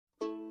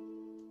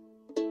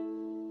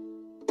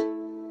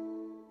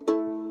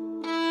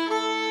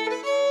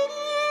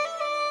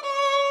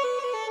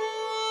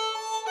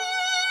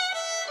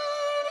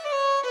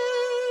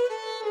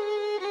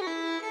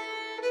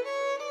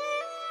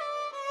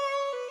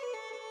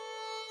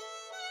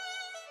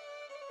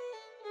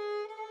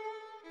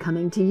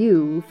Coming to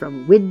you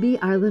from Whidbey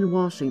Island,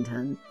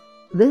 Washington,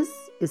 this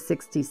is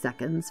 60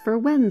 Seconds for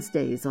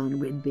Wednesdays on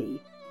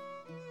Whidbey.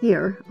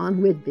 Here on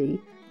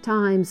Whidbey,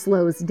 time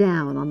slows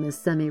down on this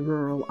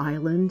semi-rural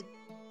island.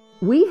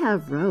 We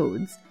have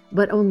roads,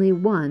 but only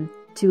one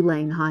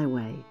 2-lane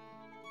highway.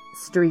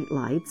 Street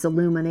lights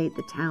illuminate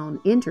the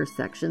town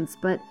intersections,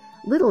 but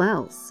little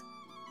else.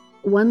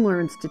 One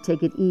learns to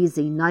take it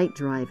easy night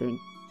driving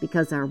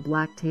because our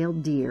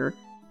black-tailed deer,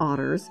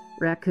 otters,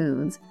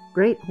 raccoons,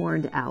 great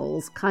horned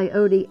owls,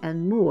 coyote,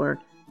 and more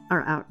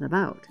are out and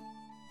about.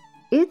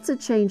 It's a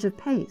change of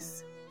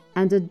pace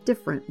and a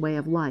different way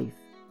of life.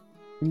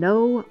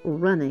 No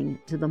running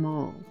to the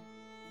mall.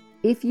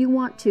 If you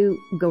want to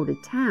go to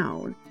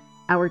town,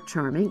 our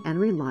charming and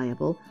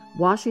reliable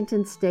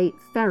Washington State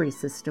ferry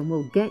system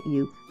will get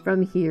you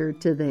from here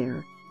to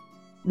there.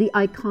 The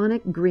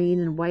iconic green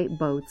and white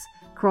boats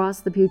cross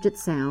the Puget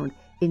Sound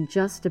in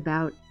just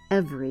about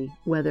every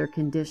weather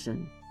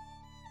condition.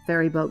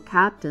 Ferry boat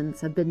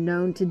captains have been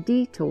known to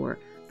detour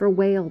for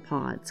whale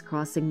pods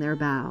crossing their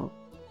bow.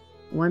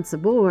 Once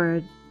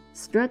aboard,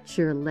 stretch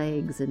your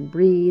legs and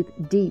breathe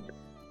deep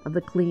of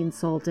the clean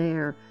salt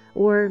air,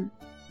 or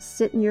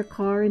sit in your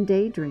car and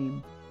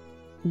daydream.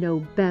 No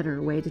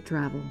better way to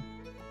travel.